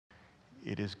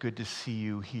It is good to see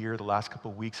you here. The last couple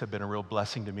of weeks have been a real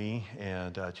blessing to me,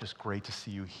 and just great to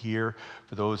see you here.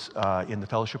 For those in the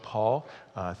fellowship hall,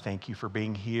 thank you for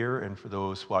being here, and for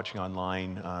those watching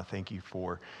online, thank you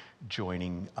for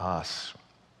joining us.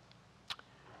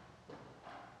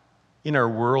 In our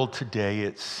world today,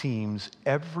 it seems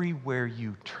everywhere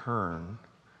you turn,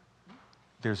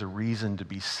 there's a reason to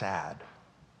be sad.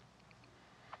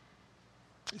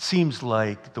 It seems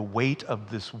like the weight of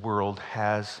this world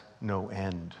has no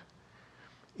end.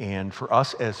 And for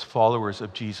us as followers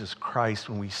of Jesus Christ,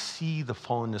 when we see the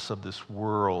fallenness of this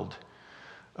world,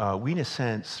 we in a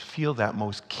sense feel that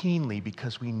most keenly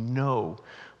because we know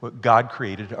what God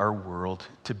created our world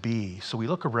to be. So we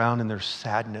look around and there's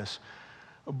sadness.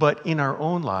 But in our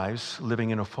own lives, living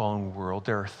in a fallen world,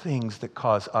 there are things that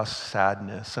cause us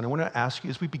sadness. And I want to ask you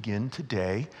as we begin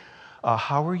today,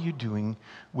 how are you doing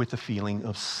with the feeling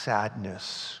of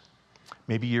sadness?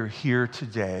 Maybe you're here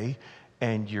today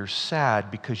and you're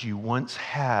sad because you once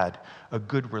had a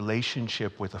good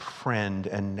relationship with a friend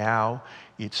and now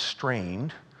it's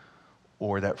strained,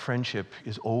 or that friendship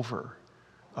is over.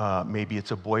 Maybe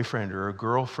it's a boyfriend or a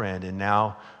girlfriend and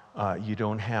now you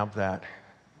don't have that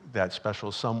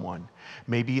special someone.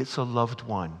 Maybe it's a loved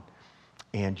one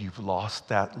and you've lost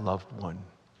that loved one.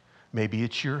 Maybe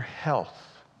it's your health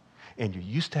and you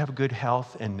used to have good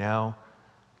health and now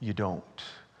you don't.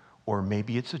 Or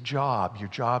maybe it's a job. Your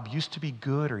job used to be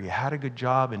good, or you had a good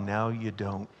job and now you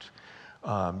don't.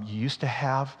 You used to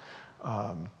have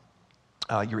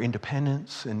your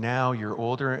independence and now you're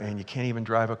older and you can't even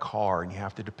drive a car and you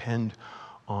have to depend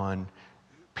on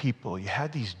people. You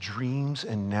had these dreams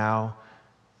and now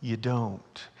you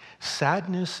don't.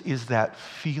 Sadness is that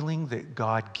feeling that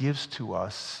God gives to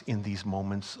us in these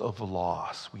moments of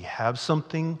loss. We have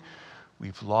something,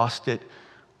 we've lost it,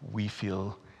 we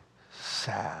feel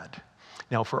sad.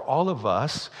 Now, for all of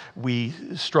us, we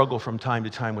struggle from time to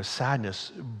time with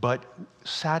sadness, but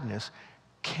sadness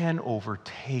can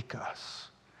overtake us.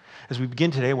 As we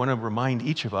begin today, I want to remind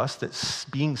each of us that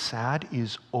being sad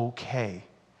is okay.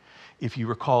 If you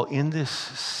recall, in this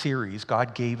series,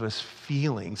 God gave us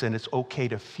feelings, and it's okay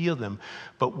to feel them,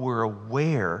 but we're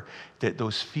aware that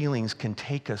those feelings can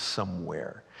take us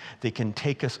somewhere. They can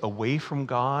take us away from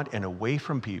God and away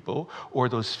from people, or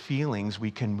those feelings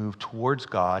we can move towards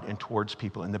God and towards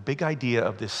people. And the big idea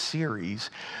of this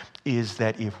series is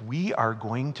that if we are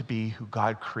going to be who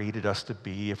God created us to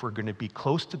be, if we're going to be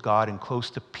close to God and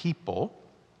close to people,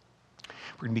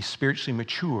 if we're going to be spiritually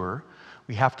mature,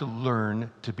 we have to learn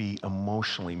to be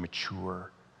emotionally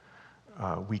mature.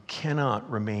 We cannot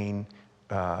remain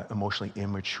emotionally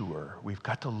immature. We've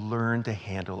got to learn to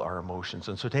handle our emotions.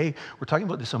 And so today, we're talking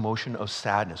about this emotion of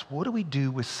sadness. What do we do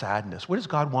with sadness? What does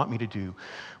God want me to do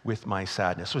with my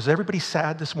sadness? So is everybody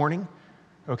sad this morning?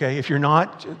 Okay, if you're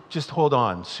not, just hold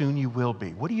on. Soon you will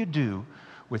be. What do you do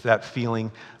with that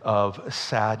feeling of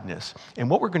sadness? And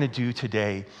what we're going to do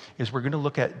today is we're going to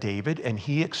look at David, and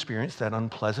he experienced that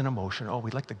unpleasant emotion. Oh,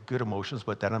 we like the good emotions,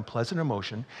 but that unpleasant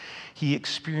emotion, he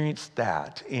experienced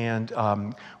that. And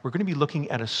we're going to be looking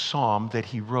at a psalm that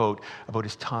he wrote about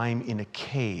his time in a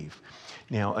cave.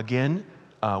 Now, again,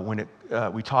 when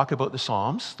we talk about the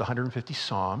Psalms, the 150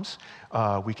 Psalms,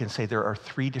 we can say there are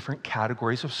three different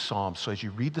categories of Psalms. So as you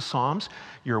read the Psalms,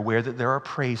 you're aware that there are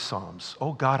praise Psalms.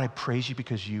 Oh God, I praise you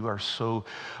because you are so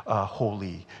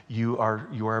holy. You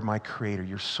are my creator.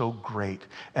 You're so great.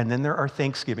 And then there are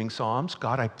thanksgiving Psalms.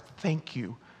 God, I thank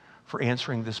you for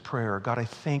answering this prayer. God, I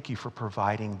thank you for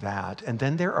providing that. And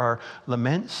then there are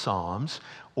lament Psalms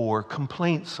or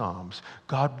complaint Psalms.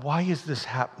 God, why is this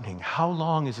happening? How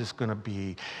long is this going to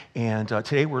be? And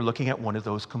today we're looking at one of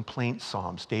those complaint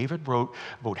Psalms. David wrote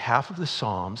about half of the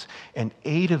Psalms, and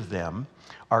 8 of them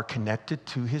are connected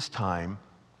to his time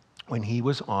when he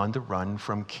was on the run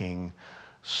from King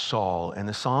Saul. And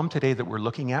the psalm today that we're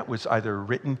looking at was either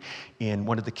written in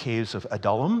one of the caves of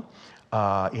Adullam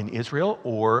in Israel,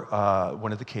 or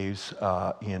one of the caves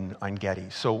in En Gedi.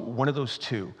 So one of those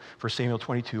two, 1 Samuel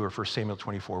 22 or 1 Samuel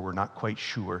 24, we're not quite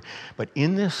sure. But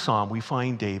in this psalm, we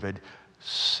find David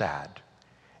sad.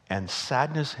 And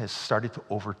sadness has started to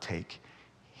overtake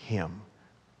him.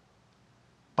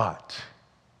 But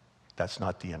that's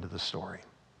not the end of the story.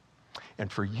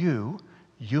 And for you,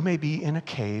 you may be in a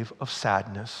cave of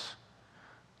sadness,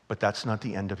 but that's not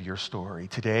the end of your story.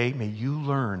 Today, may you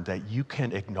learn that you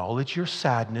can acknowledge your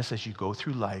sadness as you go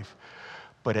through life,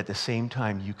 but at the same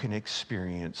time, you can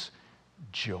experience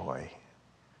joy.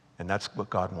 And that's what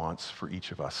God wants for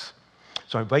each of us.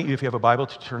 So I invite you, if you have a Bible,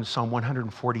 to turn to Psalm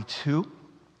 142.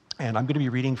 And I'm going to be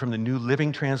reading from the New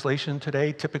Living Translation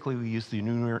today. Typically, we use the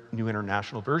New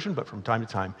International Version, but from time to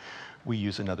time, we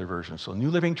use another version. So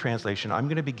New Living Translation, I'm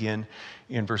going to begin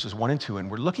in verses 1 and 2. And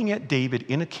we're looking at David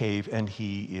in a cave, and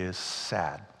he is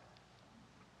sad.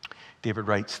 David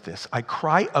writes this: I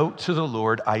cry out to the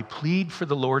Lord. I plead for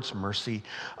the Lord's mercy.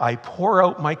 I pour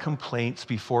out my complaints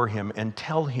before him and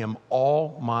tell him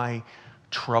all my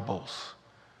troubles.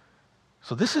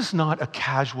 So this is not a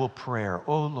casual prayer.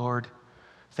 Oh, Lord,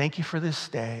 thank you for this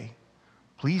day.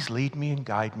 Please lead me and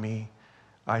guide me.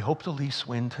 I hope the Leafs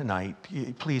win tonight.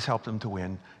 Please help them to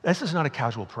win. This is not a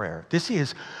casual prayer. This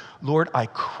is, Lord, I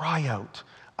cry out.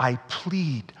 I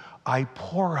plead. I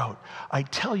pour out. I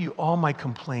tell you all my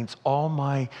complaints, all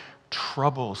my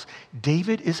troubles.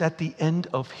 David is at the end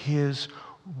of his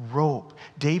rope.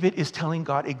 David is telling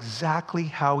God exactly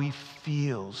how he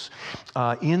feels.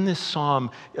 In this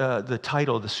psalm, the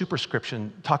title, the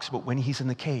superscription, talks about when he's in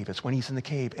the cave. It's when he's in the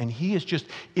cave. And he is just,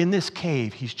 in this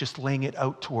cave, he's just laying it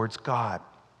out towards God.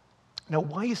 Now,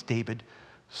 why is David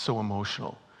so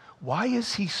emotional? Why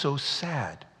is he so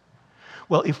sad?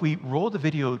 Well, if we roll the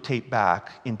videotape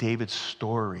back in David's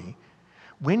story,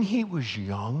 when he was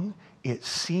young, it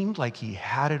seemed like he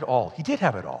had it all. He did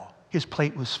have it all. His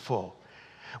plate was full.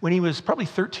 When he was probably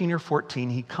 13 or 14,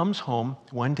 he comes home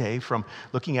one day from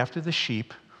looking after the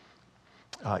sheep.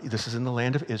 This is in the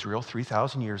land of Israel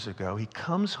 3,000 years ago. He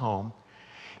comes home,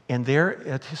 and there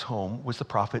at his home was the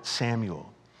prophet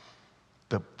Samuel.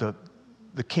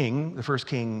 The king, the first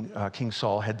king, King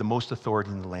Saul, had the most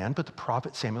authority in the land, but the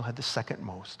prophet Samuel had the second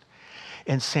most.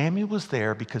 And Samuel was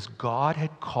there because God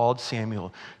had called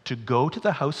Samuel to go to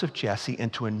the house of Jesse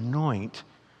and to anoint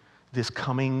this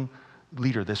coming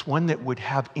leader, this one that would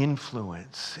have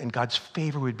influence, and God's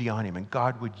favor would be on him, and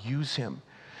God would use him.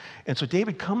 And so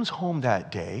David comes home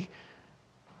that day,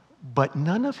 but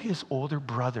none of his older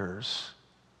brothers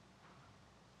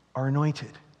are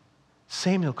anointed.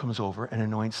 Samuel comes over and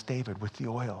anoints David with the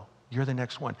oil. You're the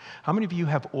next one. How many of you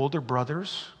have older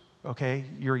brothers? Okay,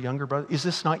 you're a younger brother. Is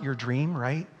this not your dream,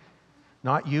 right?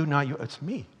 Not you, not you. It's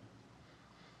me.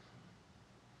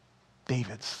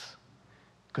 David's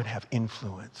going to have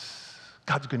influence.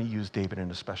 God's going to use David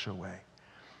in a special way.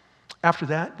 After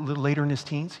that, a little later in his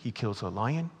teens, he kills a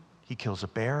lion, he kills a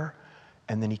bear,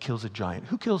 and then he kills a giant.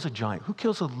 Who kills a giant? Who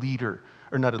kills a leader?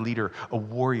 Or not a leader, a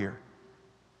warrior?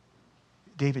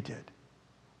 David did.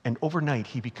 And overnight,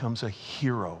 he becomes a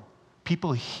hero.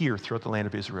 People hear throughout the land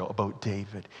of Israel about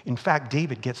David. In fact,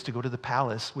 David gets to go to the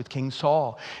palace with King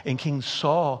Saul. And King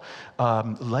Saul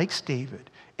likes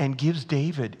David and gives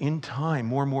David, in time,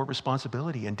 more and more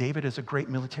responsibility. And David is a great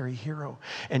military hero.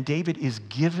 And David is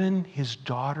given his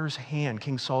daughter's hand,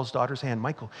 King Saul's daughter's hand,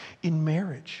 Michal, in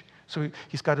marriage. So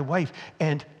he's got a wife.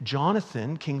 And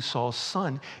Jonathan, King Saul's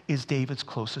son, is David's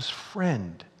closest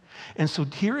friend. And so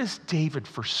here is David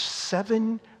for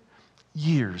 7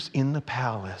 years in the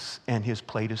palace, and his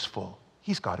plate is full.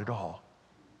 He's got it all.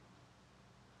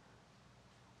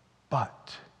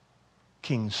 But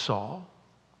King Saul,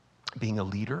 being a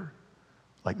leader,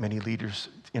 like many leaders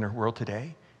in our world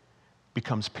today,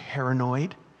 becomes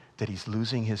paranoid that he's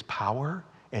losing his power,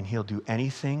 and he'll do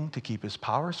anything to keep his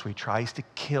power, so he tries to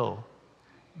kill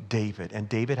David. And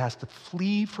David has to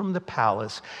flee from the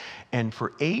palace, and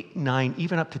for 8, 9,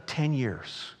 even up to 10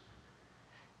 years,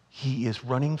 he is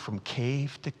running from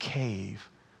cave to cave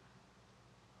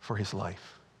for his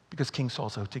life because King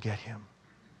Saul's out to get him.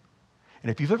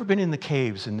 And if you've ever been in the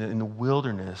caves, in the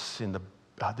wilderness, in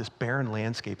this barren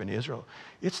landscape in Israel,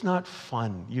 it's not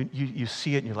fun. You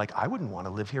see it and you're like, I wouldn't want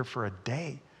to live here for a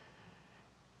day.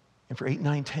 And for 8,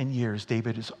 9, 10 years,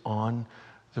 David is on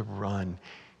the run.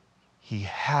 He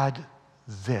had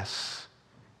this,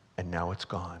 and now it's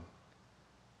gone.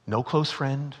 No close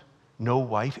friend, no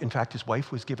wife. In fact, his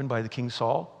wife was given by the King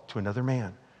Saul to another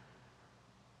man.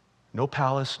 No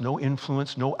palace, no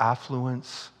influence, no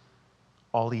affluence.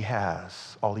 All he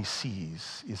has, all he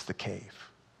sees is the cave.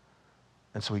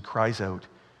 And so he cries out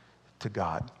to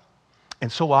God.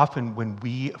 And so often when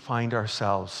we find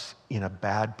ourselves in a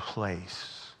bad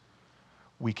place,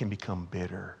 we can become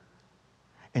bitter.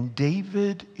 And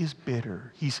David is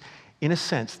bitter. He's, in a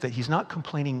sense, that he's not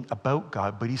complaining about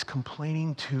God, but he's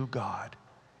complaining to God.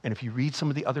 And if you read some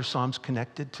of the other Psalms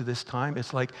connected to this time,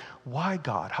 it's like, why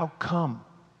God? How come?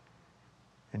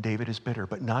 And David is bitter.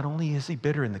 But not only is he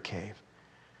bitter in the cave,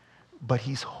 but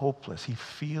he's hopeless. He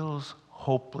feels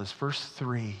hopeless. Verse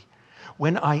 3,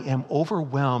 when I am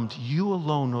overwhelmed, you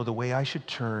alone know the way I should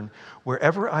turn.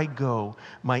 Wherever I go,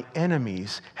 my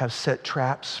enemies have set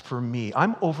traps for me.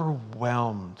 I'm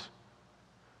overwhelmed.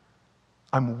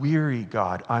 I'm weary,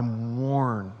 God. I'm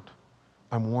worn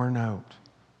out.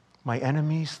 My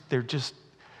enemies, they're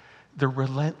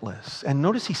relentless. And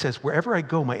notice he says, wherever I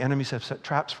go, my enemies have set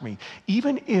traps for me.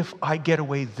 Even if I get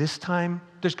away this time,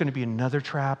 there's going to be another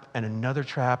trap and another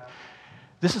trap.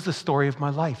 This is the story of my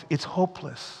life. It's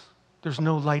hopeless. There's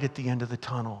no light at the end of the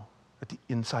tunnel,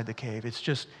 inside the cave. It's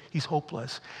just, he's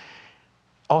hopeless.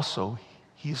 Also,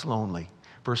 he's lonely.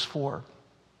 Verse 4,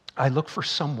 I look for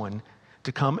someone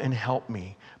to come and help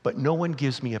me, but no one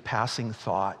gives me a passing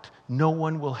thought. No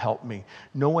one will help me.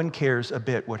 No one cares a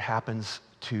bit what happens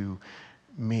to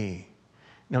me.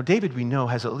 Now, David, we know,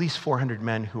 has at least 400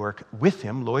 men who are with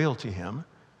him, loyal to him,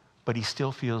 but he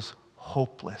still feels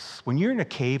hopeless. When you're in a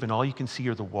cave and all you can see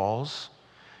are the walls,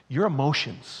 your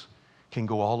emotions can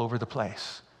go all over the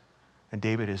place. And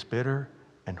David is bitter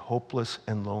and hopeless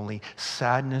and lonely.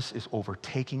 Sadness is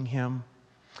overtaking him.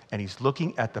 And he's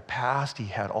looking at the past. He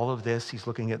had all of this. He's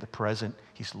looking at the present.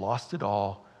 He's lost it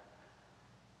all.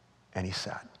 And he's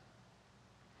sad.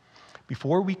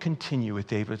 Before we continue with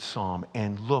David's psalm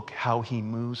and look how he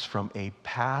moves from a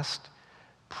past,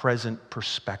 present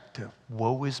perspective,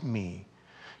 woe is me,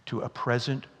 to a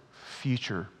present,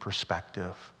 future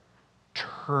perspective,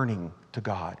 turning to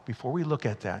God. Before we look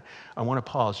at that, I want to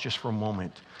pause just for a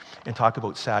moment and talk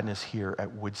about sadness here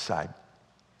at Woodside.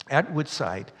 At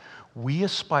Woodside, we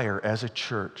aspire as a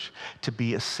church to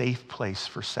be a safe place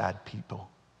for sad people.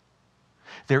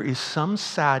 There is some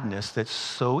sadness that's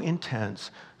so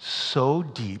intense, so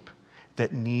deep,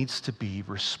 that needs to be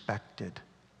respected.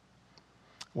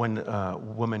 One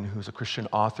woman who's a Christian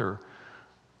author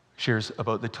shares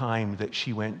about the time that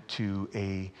she went to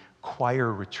a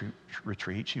choir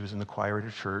retreat. She was in the choir at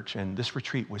a church, and this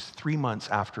retreat was 3 months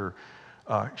after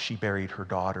she buried her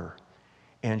daughter.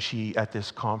 And she, at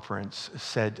this conference,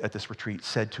 at this retreat,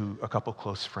 said to a couple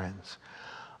close friends,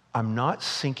 I'm not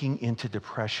sinking into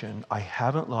depression. I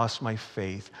haven't lost my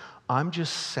faith. I'm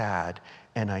just sad,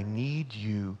 and I need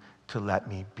you to let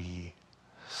me be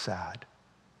sad.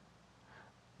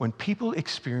 When people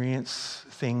experience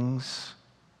things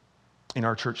in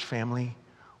our church family,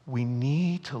 we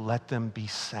need to let them be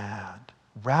sad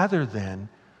rather than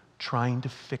trying to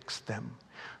fix them,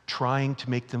 trying to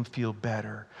make them feel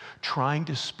better, trying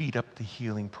to speed up the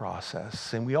healing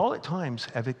process. And we all at times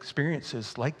have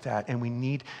experiences like that, and we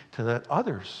need to let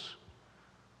others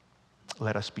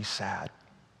let us be sad.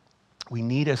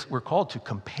 We're called to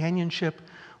companionship.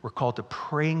 We're called to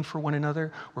praying for one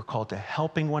another. We're called to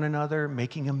helping one another,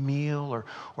 making a meal,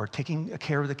 or taking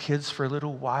care of the kids for a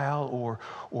little while,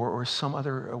 or some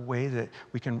other way that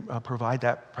we can provide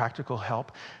that practical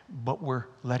help. But we're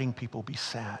letting people be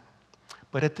sad.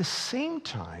 But at the same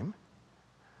time,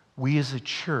 we as a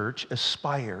church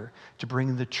aspire to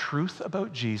bring the truth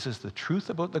about Jesus, the truth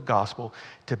about the gospel,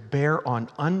 to bear on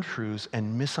untruths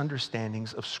and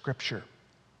misunderstandings of Scripture.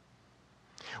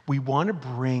 We want to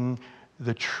bring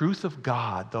the truth of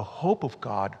God, the hope of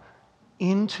God,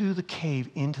 into the cave,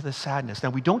 into the sadness. Now,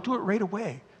 we don't do it right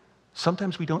away.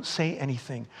 Sometimes we don't say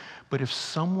anything. But if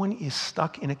someone is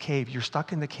stuck in a cave, you're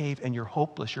stuck in the cave and you're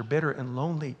hopeless, you're bitter and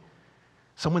lonely,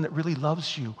 someone that really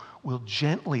loves you will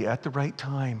gently, at the right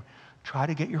time, try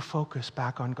to get your focus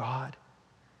back on God.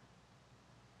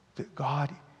 That God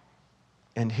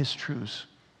and His truths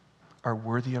are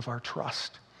worthy of our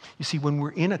trust. You see, when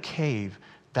we're in a cave,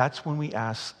 that's when we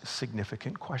ask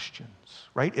significant questions,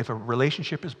 right? If a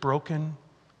relationship is broken,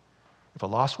 if a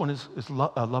loved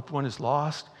one is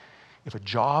lost, if a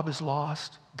job is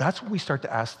lost, that's when we start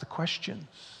to ask the questions.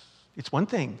 It's one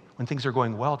thing when things are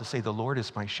going well to say, the Lord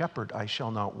is my shepherd, I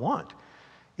shall not want.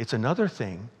 It's another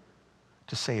thing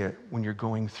to say it when you're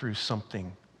going through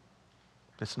something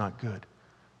that's not good.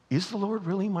 Is the Lord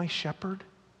really my shepherd?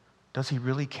 Does He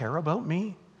really care about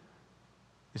me?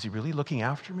 Is He really looking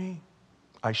after me?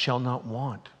 I shall not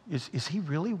want. Is He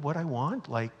really what I want?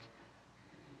 Like,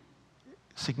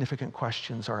 significant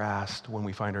questions are asked when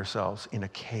we find ourselves in a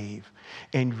cave.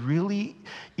 And really,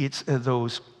 it's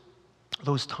those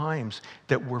times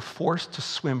that we're forced to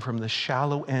swim from the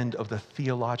shallow end of the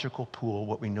theological pool,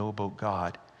 what we know about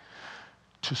God,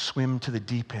 to swim to the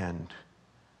deep end,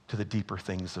 to the deeper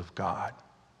things of God.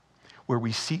 Where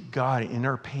we seek God in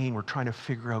our pain, we're trying to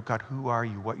figure out, God, who are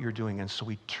you, what you're doing? And so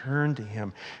we turn to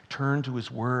Him, turn to His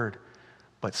Word.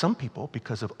 But some people,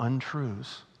 because of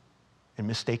untruths and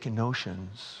mistaken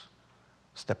notions,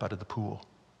 step out of the pool.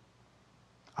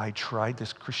 I tried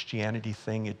this Christianity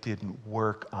thing, it didn't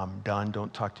work, I'm done,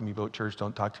 don't talk to me about church,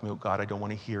 don't talk to me about God, I don't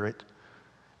want to hear it.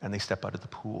 And they step out of the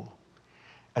pool.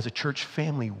 As a church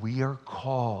family, we are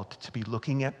called to be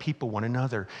looking at people, one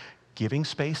another, giving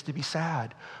space to be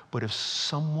sad. But if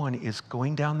someone is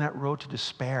going down that road to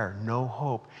despair, no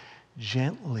hope,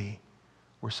 gently,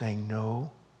 we're saying,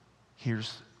 no,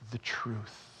 here's the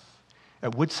truth.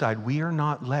 At Woodside, we are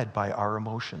not led by our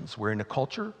emotions. We're in a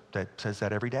culture that says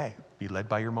that every day. Be led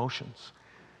by your emotions.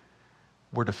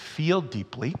 We're to feel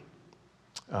deeply,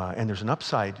 and there's an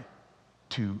upside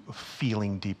to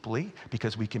feeling deeply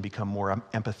because we can become more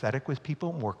empathetic with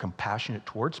people, more compassionate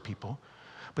towards people.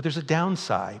 But there's a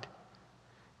downside,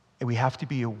 and we have to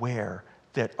be aware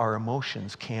that our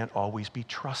emotions can't always be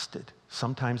trusted.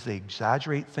 Sometimes they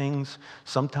exaggerate things.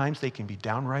 Sometimes they can be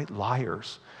downright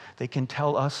liars. They can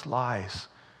tell us lies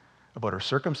about our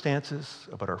circumstances,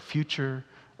 about our future,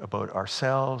 about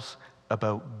ourselves,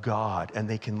 about God, and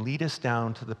they can lead us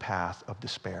down to the path of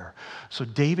despair. So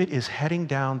David is heading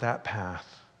down that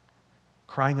path,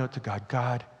 crying out to God,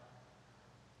 God,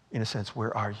 in a sense,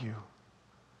 where are you?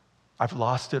 I've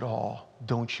lost it all.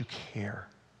 Don't you care?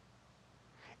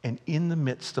 And in the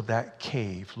midst of that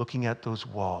cave, looking at those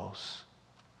walls,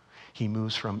 he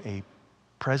moves from a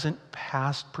present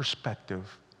past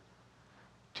perspective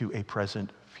to a present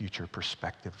future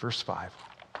perspective. Verse 5.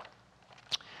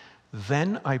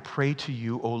 Then I pray to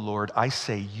you, O Lord, I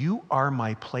say, you are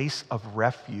my place of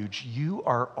refuge. You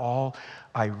are all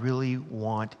I really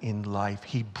want in life.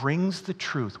 He brings the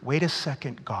truth. Wait a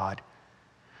second, God.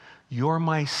 You're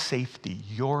my safety.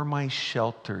 You're my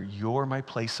shelter. You're my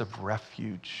place of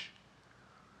refuge.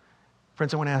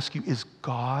 Friends, I want to ask you, is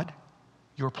God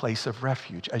your place of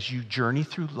refuge? As you journey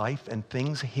through life and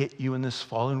things hit you in this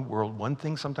fallen world, one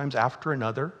thing sometimes after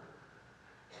another,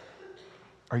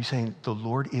 are you saying, the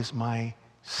Lord is my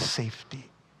safety?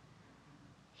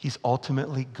 He's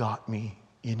ultimately got me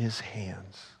in his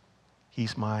hands.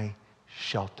 He's my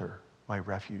shelter, my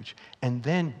refuge. And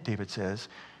then, David says,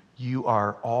 you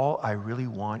are all I really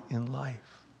want in life.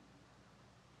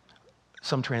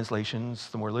 Some translations,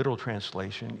 the more literal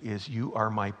translation is, you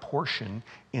are my portion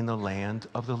in the land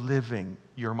of the living.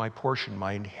 You're my portion,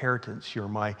 my inheritance. You're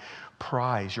my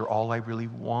prize. You're all I really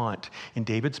want. In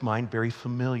David's mind, very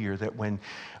familiar that when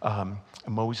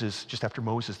just after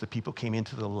Moses, the people came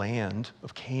into the land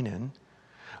of Canaan,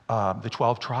 the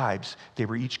 12 tribes, they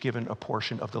were each given a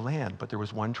portion of the land, but there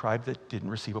was one tribe that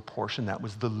didn't receive a portion. That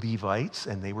was the Levites,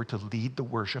 and they were to lead the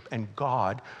worship, and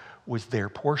God was their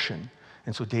portion.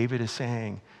 And so David is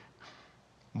saying,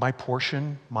 my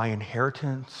portion, my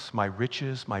inheritance, my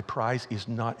riches, my prize is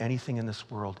not anything in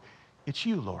this world. It's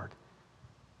you, Lord.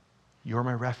 You're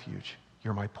my refuge.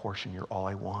 You're my portion. You're all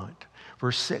I want.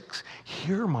 Verse 6,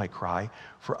 hear my cry,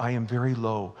 for I am very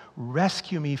low.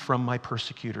 Rescue me from my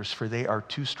persecutors, for they are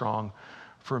too strong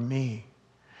for me.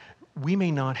 We may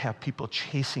not have people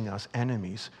chasing us,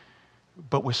 enemies,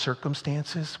 but with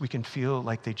circumstances, we can feel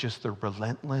like they're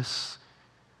relentless,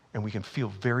 and we can feel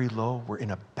very low. We're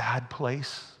in a bad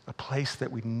place, a place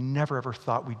that we never ever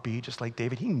thought we'd be, just like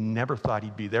David. He never thought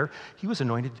he'd be there. He was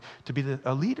anointed to be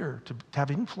a leader, to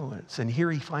have influence. And here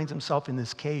he finds himself in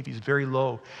this cave. He's very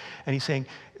low. And he's saying,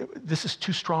 this is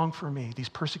too strong for me, these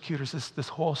persecutors, this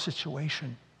whole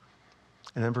situation.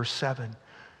 And then verse 7,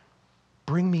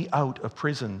 bring me out of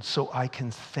prison so I can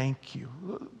thank you.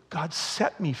 God,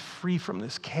 set me free from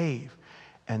this cave.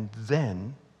 And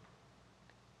then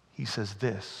he says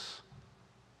this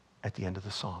at the end of the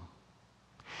psalm.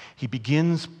 He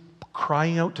begins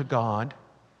crying out to God,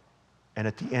 and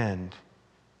at the end,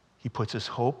 he puts his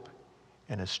hope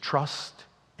and his trust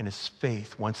and his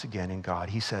faith once again in God.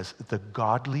 He says, the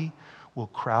godly will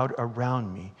crowd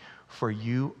around me, for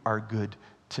you are good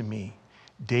to me.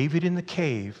 David in the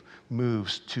cave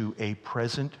moves to a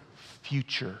present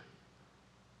future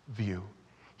view.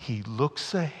 He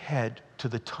looks ahead to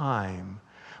the time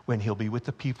when he'll be with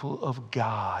the people of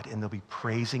God and they'll be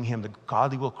praising him. The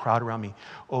godly will crowd around me.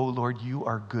 Oh Lord, you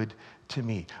are good to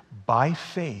me. By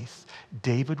faith,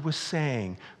 David was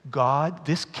saying, God,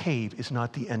 this cave is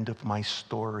not the end of my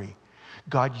story.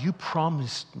 God, you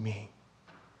promised me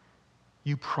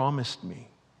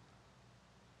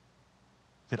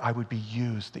that I would be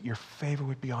used, that your favor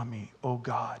would be on me, oh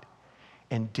God.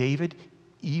 And David,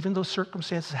 even though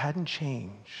circumstances hadn't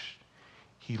changed,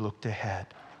 he looked ahead,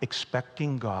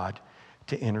 expecting God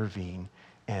to intervene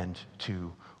and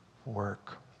to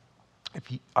work.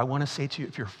 I want to say to you,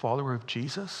 if you're a follower of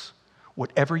Jesus,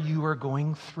 whatever you are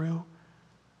going through,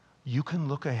 you can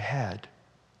look ahead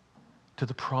to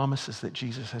the promises that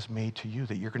Jesus has made to you,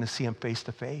 that you're going to see him face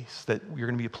to face, that you're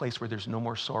going to be a place where there's no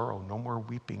more sorrow, no more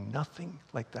weeping, nothing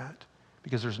like that,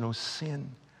 because there's no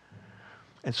sin.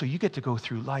 And so you get to go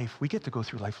through life, we get to go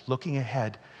through life looking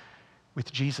ahead with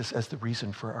Jesus as the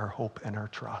reason for our hope and our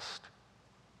trust.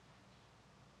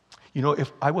 You know,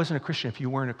 if I wasn't a Christian, if you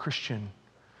weren't a Christian,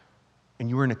 and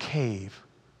you were in a cave,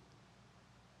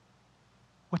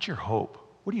 what's your hope?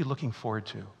 What are you looking forward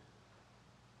to?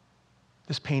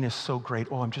 This pain is so great.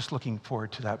 Oh, I'm just looking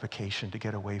forward to that vacation to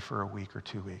get away for a week or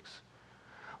 2 weeks.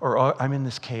 Or oh, I'm in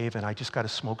this cave and I just got to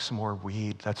smoke some more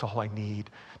weed. That's all I need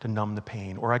to numb the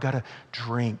pain. Or I got to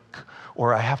drink.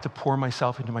 Or I have to pour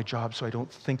myself into my job so I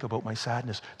don't think about my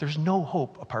sadness. There's no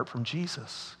hope apart from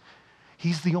Jesus.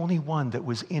 He's the only one that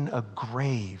was in a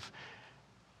grave,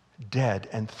 dead,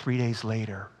 and 3 days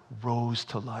later rose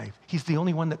to life. He's the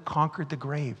only one that conquered the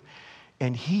grave.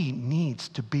 And he needs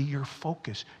to be your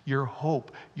focus, your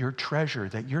hope, your treasure,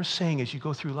 that you're saying as you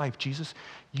go through life, Jesus,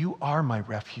 you are my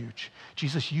refuge.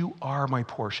 Jesus, you are my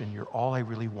portion. You're all I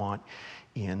really want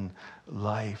in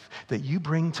life. That you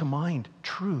bring to mind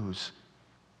truths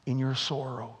in your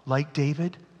sorrow. Like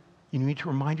David, you need to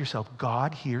remind yourself,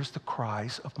 God hears the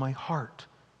cries of my heart,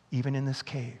 even in this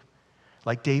cave.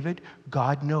 Like David,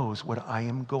 God knows what I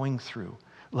am going through.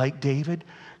 Like David,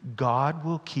 God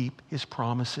will keep his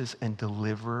promises and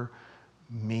deliver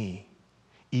me.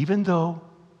 Even though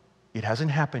it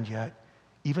hasn't happened yet,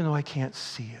 even though I can't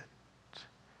see it,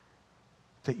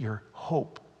 that your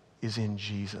hope is in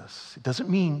Jesus. It doesn't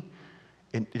mean,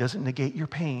 it doesn't negate your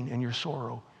pain and your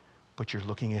sorrow, but you're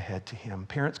looking ahead to him.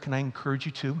 Parents, can I encourage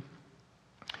you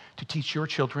to teach your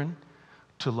children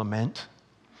to lament,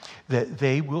 that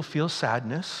they will feel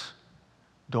sadness.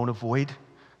 Don't avoid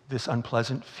this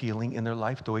unpleasant feeling in their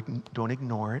life. Don't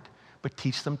ignore it, but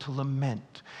teach them to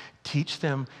lament. Teach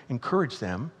them, encourage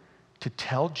them to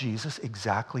tell Jesus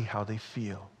exactly how they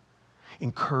feel.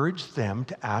 Encourage them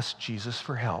to ask Jesus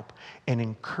for help and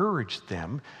encourage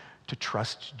them to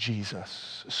trust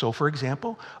Jesus. So, for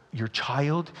example, your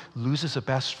child loses a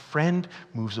best friend,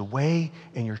 moves away,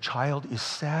 and your child is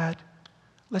sad.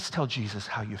 Let's tell Jesus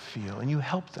how you feel, and you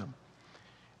help them.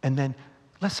 And then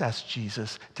let's ask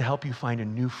Jesus to help you find a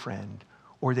new friend,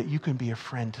 or that you can be a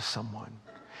friend to someone.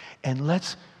 And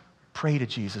let's pray to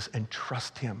Jesus and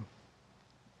trust him.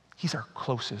 He's our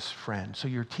closest friend. So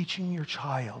you're teaching your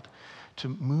child to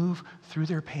move through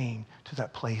their pain to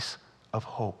that place of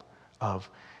hope, of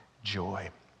joy.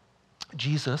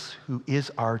 Jesus, who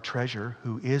is our treasure,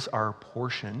 who is our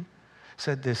portion,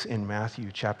 said this in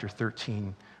Matthew chapter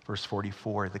 13, verse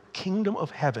 44, the kingdom of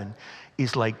heaven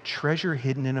is like treasure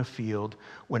hidden in a field.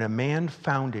 When a man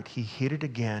found it, he hid it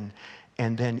again,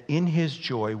 and then in his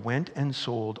joy went and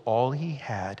sold all he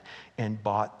had and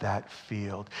bought that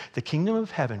field. The kingdom of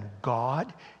heaven,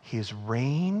 God, his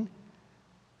reign,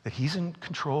 that he's in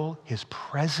control, his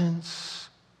presence,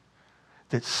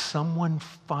 that someone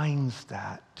finds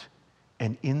that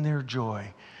and in their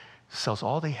joy sells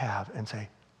all they have and say,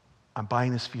 I'm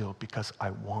buying this field because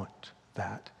I want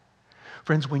that.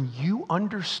 Friends, when you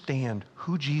understand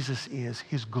who Jesus is,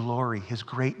 his glory, his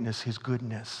greatness, his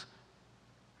goodness,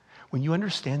 when you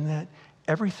understand that,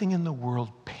 everything in the world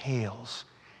pales,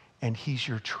 and he's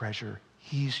your treasure.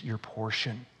 He's your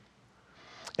portion.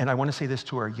 And I want to say this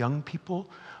to our young people.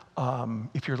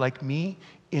 If you're like me,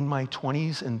 in my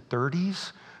 20s and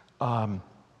 30s,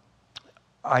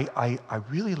 I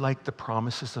really like the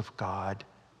promises of God.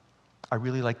 I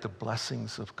really like the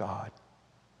blessings of God.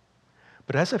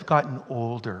 But as I've gotten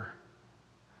older,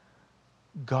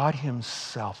 God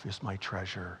himself is my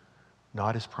treasure,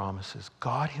 not his promises.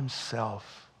 God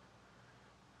himself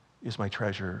is my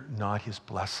treasure, not his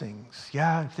blessings.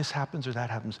 Yeah, if this happens or that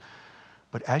happens.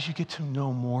 But as you get to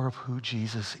know more of who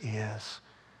Jesus is,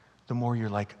 the more you're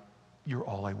like, you're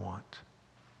all I want.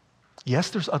 Yes,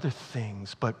 there's other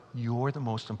things, but you're the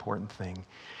most important thing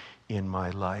in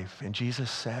my life. And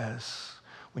Jesus says,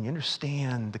 when you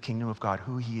understand the kingdom of God,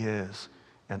 who he is,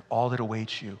 and all that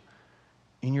awaits you,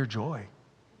 in your joy,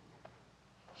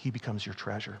 he becomes your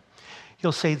treasure.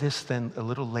 He'll say this then a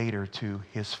little later to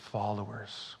his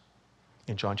followers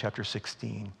in John chapter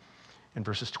 16 in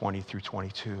verses 20 through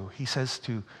 22. He says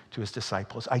to his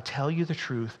disciples, I tell you the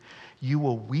truth, you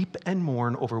will weep and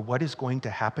mourn over what is going to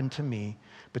happen to me,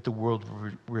 but the world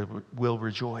will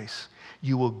rejoice.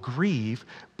 You will grieve,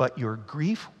 but your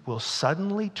grief will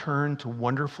suddenly turn to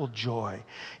wonderful joy.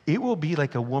 It will be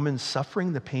like a woman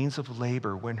suffering the pains of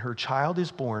labor. When her child is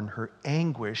born, her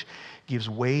anguish gives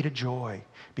way to joy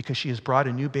because she has brought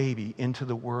a new baby into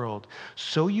the world.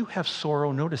 So you have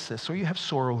sorrow, notice this, so you have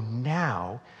sorrow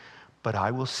now, but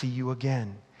I will see you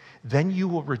again. Then you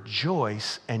will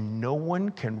rejoice, and no one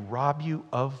can rob you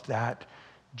of that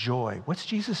joy. What's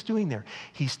Jesus doing there?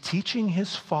 He's teaching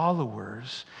his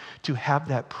followers to have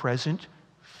that present,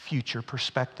 future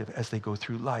perspective as they go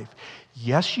through life.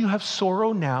 Yes, you have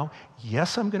sorrow now.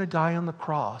 Yes, I'm going to die on the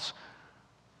cross,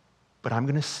 but I'm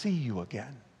going to see you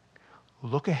again.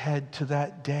 Look ahead to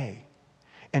that day.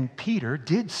 And Peter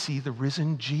did see the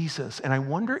risen Jesus, and I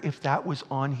wonder if that was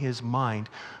on his mind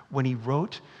when he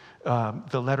wrote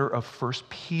the letter of 1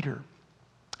 Peter.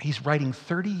 He's writing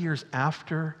 30 years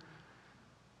after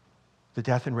the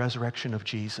death and resurrection of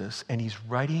Jesus, and he's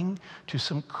writing to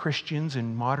some Christians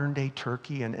in modern-day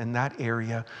Turkey and that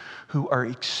area who are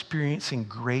experiencing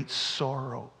great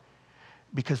sorrow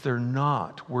because they're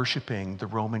not worshiping the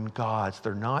Roman gods.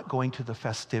 They're not going to the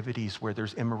festivities where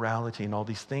there's immorality and all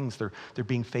these things. They're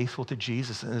being faithful to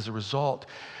Jesus, and as a result,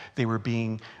 they were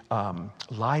being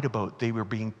lied about. They were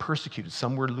being persecuted.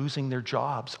 Some were losing their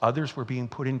jobs. Others were being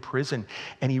put in prison.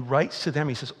 And he writes to them,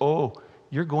 he says, oh,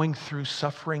 you're going through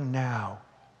suffering now,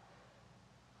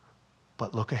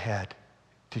 but look ahead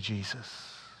to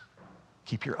Jesus.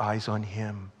 Keep your eyes on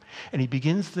him. And he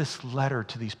begins this letter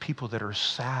to these people that are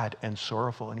sad and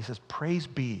sorrowful. And he says, praise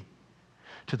be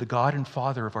to the God and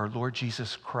Father of our Lord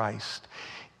Jesus Christ.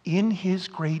 In his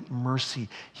great mercy,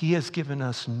 he has given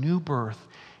us new birth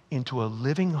into a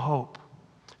living hope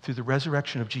through the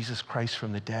resurrection of Jesus Christ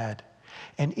from the dead,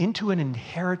 and into an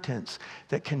inheritance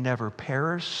that can never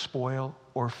perish, spoil,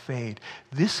 or fade.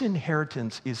 This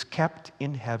inheritance is kept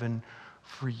in heaven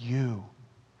for you.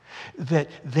 That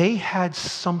they had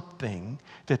something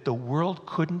that the world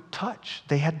couldn't touch.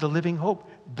 They had the living hope.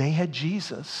 They had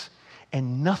Jesus.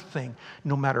 And nothing,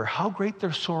 no matter how great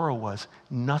their sorrow was,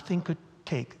 nothing could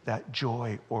take that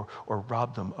joy or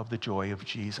rob them of the joy of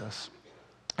Jesus.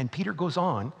 And Peter goes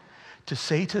on to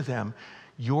say to them,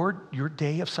 your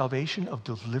day of salvation, of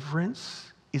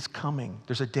deliverance is coming.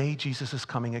 There's a day Jesus is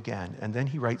coming again. And then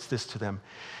he writes this to them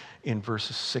in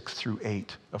verses 6 through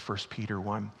 8 of 1 Peter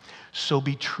 1. So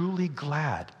be truly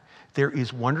glad. There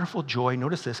is wonderful joy,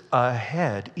 notice this,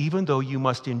 ahead, even though you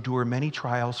must endure many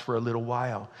trials for a little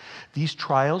while. These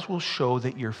trials will show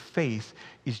that your faith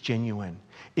is genuine.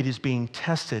 It is being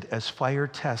tested as fire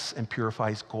tests and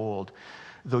purifies gold,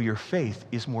 though your faith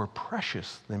is more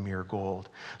precious than mere gold.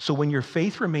 So when your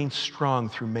faith remains strong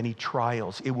through many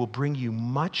trials, it will bring you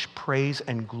much praise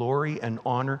and glory and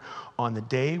honor on the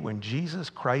day when Jesus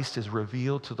Christ is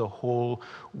revealed to the whole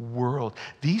world.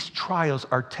 These trials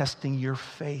are testing your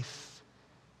faith.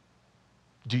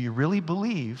 Do you really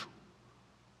believe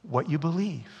what you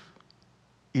believe?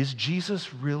 Is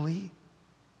Jesus really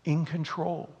in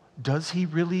control? Does he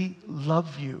really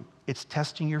love you? It's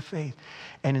testing your faith.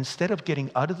 And instead of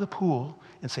getting out of the pool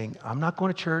and saying, I'm not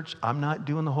going to church, I'm not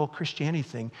doing the whole Christianity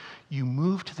thing, you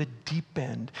move to the deep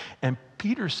end. And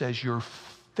Peter says your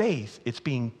faith, it's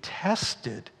being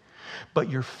tested, but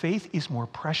your faith is more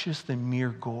precious than mere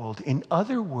gold. In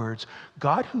other words,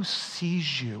 God who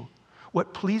sees you,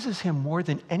 what pleases him more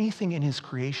than anything in his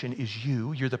creation is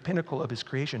you. You're the pinnacle of his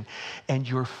creation. And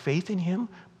your faith in him,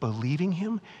 believing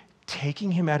him,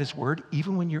 taking him at his word,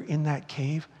 even when you're in that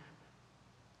cave,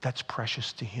 that's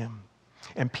precious to him.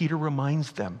 And Peter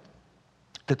reminds them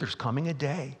that there's coming a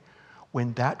day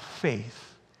when that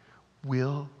faith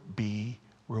will be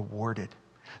rewarded.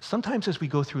 Sometimes as we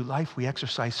go through life, we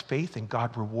exercise faith and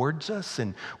God rewards us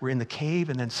and we're in the cave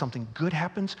and then something good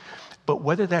happens. But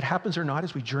whether that happens or not,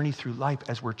 as we journey through life,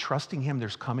 as we're trusting him,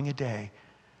 there's coming a day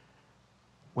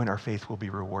when our faith will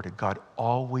be rewarded. God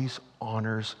always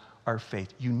honors our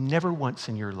faith. You never once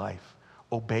in your life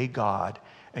obey God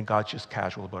and God's just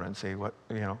casual about it and say,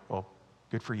 well,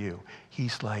 good for you.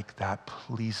 He's like, that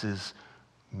pleases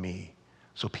me.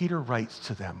 So Peter writes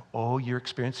to them, oh, you're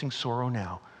experiencing sorrow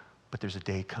now, but there's a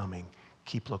day coming.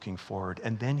 Keep looking forward.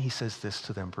 And then he says this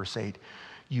to them, verse 8,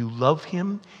 you love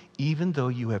him even though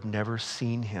you have never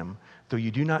seen him. Though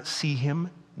you do not see him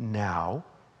now,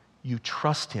 you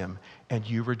trust him and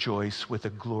you rejoice with a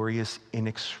glorious,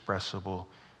 inexpressible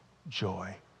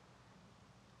joy.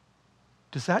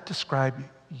 Does that describe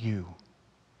you?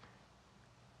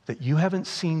 That you haven't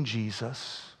seen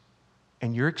Jesus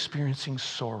and you're experiencing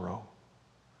sorrow,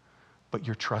 but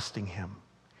you're trusting him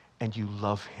and you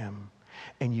love him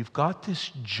and you've got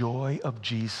this joy of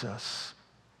Jesus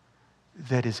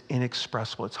that is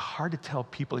inexpressible. It's hard to tell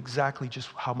people exactly just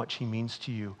how much he means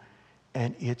to you,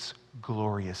 and it's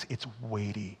glorious, it's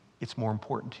weighty, it's more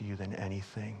important to you than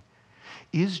anything.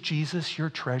 Is Jesus your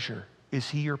treasure? Is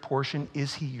he your portion?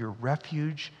 Is he your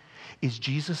refuge? Is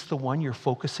Jesus the one you're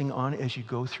focusing on as you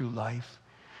go through life?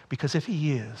 Because if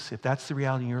he is, if that's the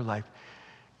reality in your life,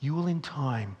 you will in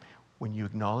time, when you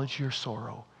acknowledge your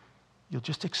sorrow, you'll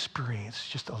just experience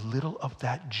just a little of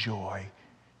that joy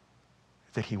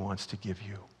that he wants to give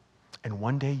you. And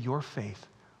one day your faith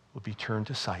will be turned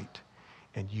to sight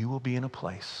and you will be in a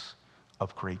place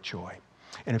of great joy.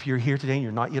 And if you're here today and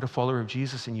you're not yet a follower of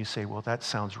Jesus and you say, well, that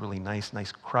sounds really nice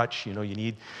crutch, you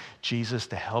need Jesus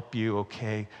to help you,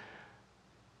 okay.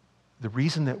 The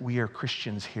reason that we are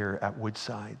Christians here at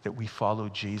Woodside, that we follow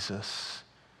Jesus,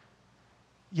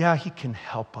 yeah, he can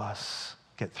help us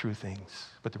get through things.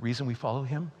 But the reason we follow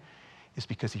him is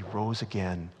because he rose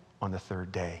again on the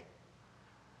third day.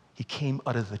 He came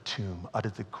out of the tomb, out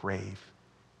of the grave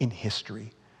in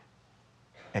history.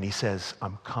 And he says,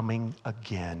 I'm coming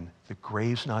again. The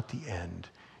grave's not the end.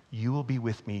 You will be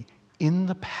with me in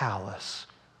the palace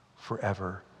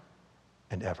forever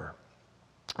and ever.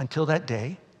 Until that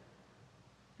day,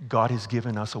 God has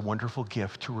given us a wonderful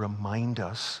gift to remind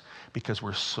us, because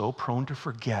we're so prone to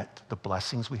forget the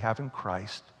blessings we have in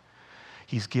Christ.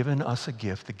 He's given us a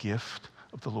gift, the gift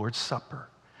of the Lord's Supper,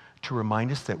 to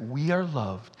remind us that we are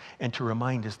loved and to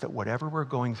remind us that whatever we're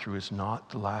going through is not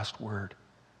the last word,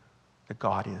 that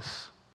God is.